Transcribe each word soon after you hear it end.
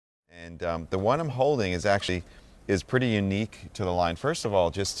And the one I'm holding is pretty unique to the line. First of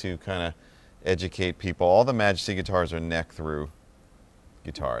all, just to kind of educate people, all the Majesty guitars are neck through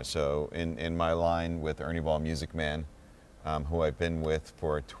guitars. So in my line with Ernie Music Man, who I've been with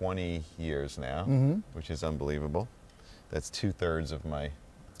for 20 years now, which is unbelievable. That's 2/3 of my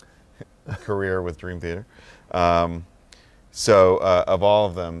career with Dream Theater. So of all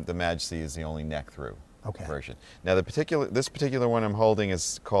of them, the Majesty is the only neck through version. Now this particular one I'm holding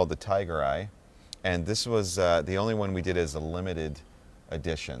is called the Tiger Eye, and this was the only one we did as a limited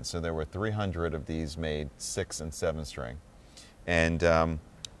edition. So there were 300 of these made, 6 and 7 string. And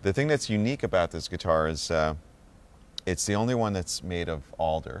the thing that's unique about this guitar is it's the only one that's made of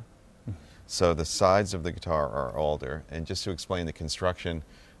alder. So the sides of the guitar are alder. And just to explain the construction,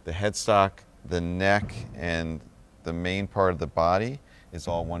 the headstock, the neck, and the main part of the body is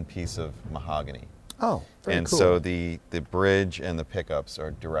all one piece of mahogany. Oh, very and cool. so the bridge and the pickups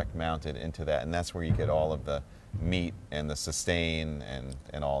are direct mounted into that, and that's where you get all of the meat and the sustain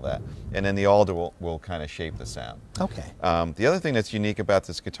and all that. And then the alder will kind of shape the sound. Okay. The other thing that's unique about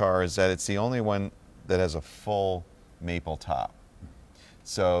this guitar is that it's the only one that has a full maple top.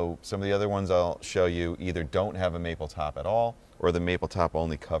 So some of the other ones I'll show you either don't have a maple top at all, or the maple top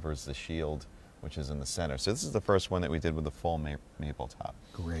only covers the shield, which is in the center. So this is the first one that we did with the full maple top.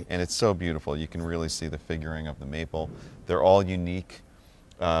 Great. And it's so beautiful. You can really see the figuring of the maple. They're all unique.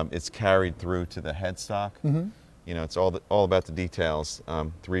 It's carried through to the headstock. You know, it's all about the details.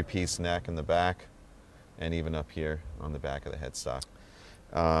 3-piece neck in the back, and even up here on the back of the headstock.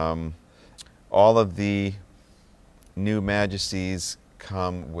 All of the new Majesties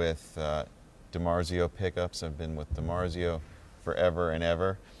come with DiMarzio pickups. I've been with DiMarzio forever and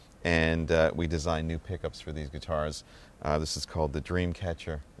ever, and we design new pickups for these guitars. This is called the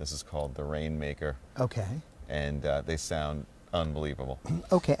Dreamcatcher. This is called the Rainmaker. Okay. And they sound unbelievable.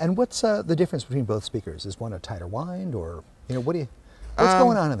 Okay, and what's the difference between both speakers? Is one a tighter wind, or what's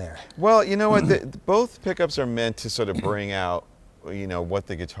going on in there? Well, you know what, both pickups are meant to sort of bring out, what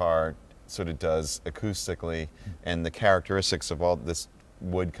the guitar sort of does acoustically and the characteristics of all this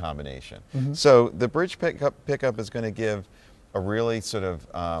wood combination. So the bridge pickup is going to give a really sort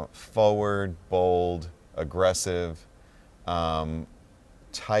of forward, bold, aggressive,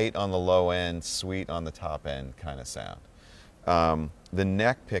 tight on the low end, sweet on the top end kind of sound. The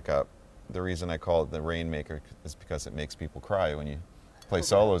neck pickup, the reason I call it the Rainmaker is because it makes people cry when you play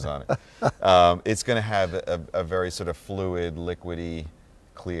solos on it. It's going to have a very sort of fluid, liquidy,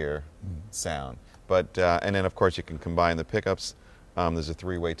 clear sound. But and then of course you can combine the pickups. There's a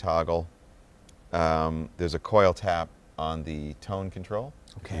 3-way toggle. There's a coil tap on the tone control.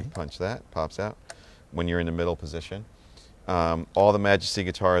 Okay. You punch that, pops out when you're in the middle position. All the Majesty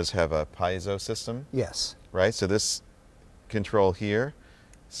guitars have a piezo system. Yes. Right. So this control here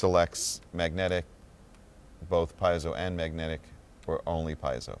selects magnetic, both piezo and magnetic, or only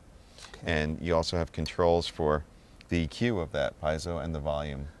piezo. Okay. And you also have controls for the EQ of that piezo and the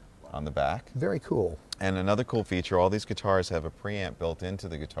volume on the back. Very cool. And another cool feature, all these guitars have a preamp built into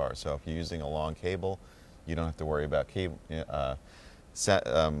the guitar. So if you're using a long cable, you don't have to worry about cable,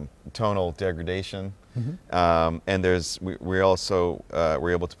 tonal degradation. And we're also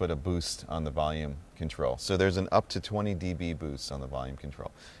we're able to put a boost on the volume control. So there's an up to 20 dB boost on the volume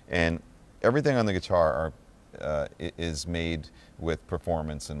control. And everything on the guitar is made with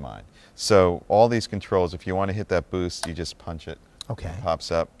performance in mind. So all these controls, if you want to hit that boost, you just punch it. Okay. It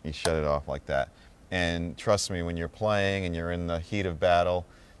pops up, you shut it off like that. And trust me, when you're playing and you're in the heat of battle,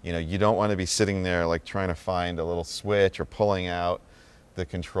 you don't want to be sitting there like trying to find a little switch or pulling out the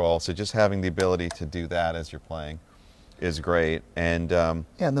control. So just having the ability to do that as you're playing is great. And yeah,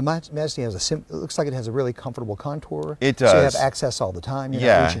 and the Majesty has it looks like it has a really comfortable contour. It does. So you have access all the time. You're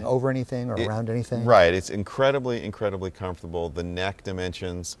not reaching over anything or around anything. Right. It's incredibly, incredibly comfortable. The neck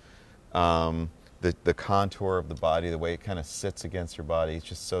dimensions, the contour of the body, the way it kind of sits against your body, it's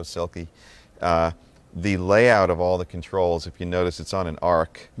just so silky. The layout of all the controls, if you notice, it's on an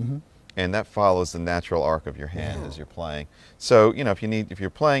arc. And that follows the natural arc of your hand as you're playing. So, if you're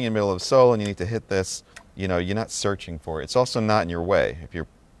playing in the middle of a solo and you need to hit this, you're not searching for it. It's also not in your way.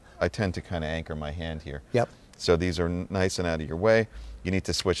 I tend to kind of anchor my hand here. Yep. So these are nice and out of your way. You need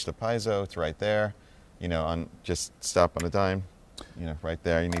to switch to piezo, it's right there. Just stop on a dime, right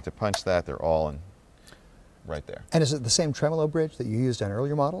there. You need to punch that, they're all in right there. And is it the same tremolo bridge that you used on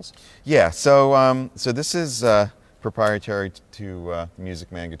earlier models? Yeah, so this is proprietary to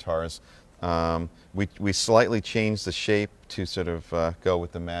Music Man guitars. We slightly changed the shape to sort of go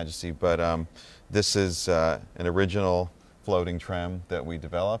with the Majesty, but this is an original floating trem that we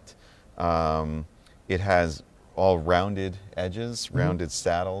developed. It has all rounded edges, rounded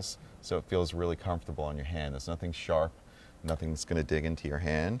saddles, so it feels really comfortable on your hand. There's nothing sharp, nothing's going to dig into your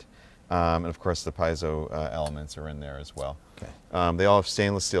hand. And of course the piezo elements are in there as well. Okay. They all have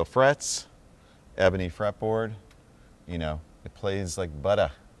stainless steel frets, ebony fretboard. You know, it plays like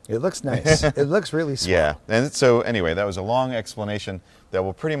butter. It looks nice. It looks really swell. Yeah, and so anyway, that was a long explanation that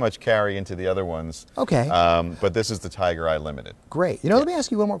will pretty much carry into the other ones. Okay. But this is the Tiger Eye Limited. Great. You know, let me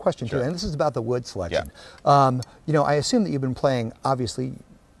ask you one more question too, and this is about the wood selection. You know, I assume that you've been playing, obviously,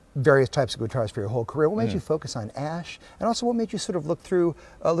 various types of guitars for your whole career. What made you focus on ash, and also what made you sort of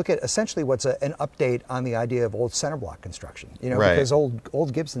look at essentially what's an update on the idea of old center block construction? You know, because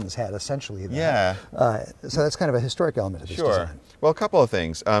old Gibsons had essentially that. So that's kind of a historic element of this design. Well, a couple of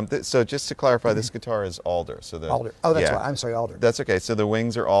things. So just to clarify, this guitar is alder. So the alder. Oh, that's why. I'm sorry, alder. That's okay. So the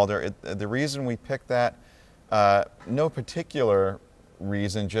wings are alder. The reason we picked that, no particular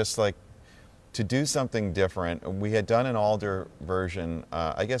reason, just like to do something different. We had done an alder version.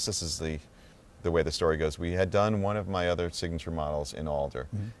 I guess this is the way the story goes. We had done one of my other signature models in alder,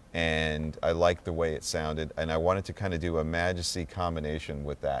 and I liked the way it sounded, and I wanted to kind of do a Majesty combination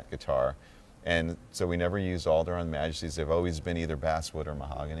with that guitar. And so we never used alder on Majesties. They've always been either basswood or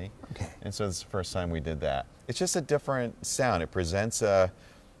mahogany. Okay. And so it's the first time we did that. It's just a different sound. It presents a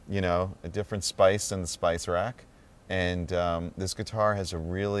different spice than the spice rack. And this guitar has a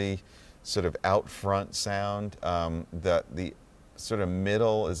really sort of out front sound. The sort of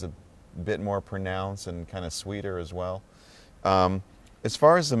middle is a bit more pronounced and kind of sweeter as well. As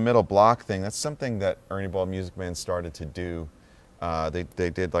far as the middle block thing, that's something that Ernie Ball Music Man started to do. They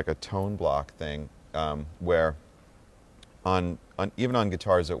did like a tone block thing where even on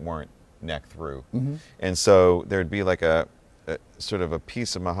guitars that weren't neck through. And so there'd be like a sort of a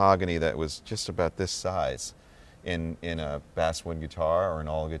piece of mahogany that was just about this size in a basswood guitar or an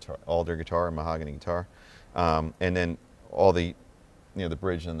alder guitar or mahogany guitar. And then all the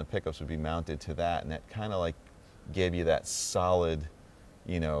bridge and the pickups would be mounted to that, and that kind of like gave you that solid,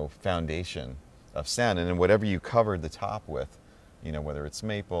 foundation of sound. And then whatever you covered the top with, whether it's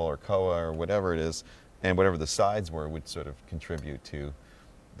maple or koa or whatever it is, and whatever the sides were, would sort of contribute to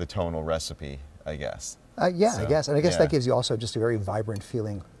the tonal recipe, I guess. Yeah, so, I guess. And I guess that gives you also just a very vibrant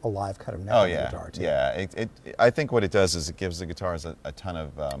feeling, alive kind of neck on the guitar, too. Yeah, I think what it does is it gives the guitars a ton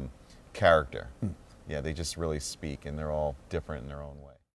of character. Yeah, they just really speak, and they're all different in their own way.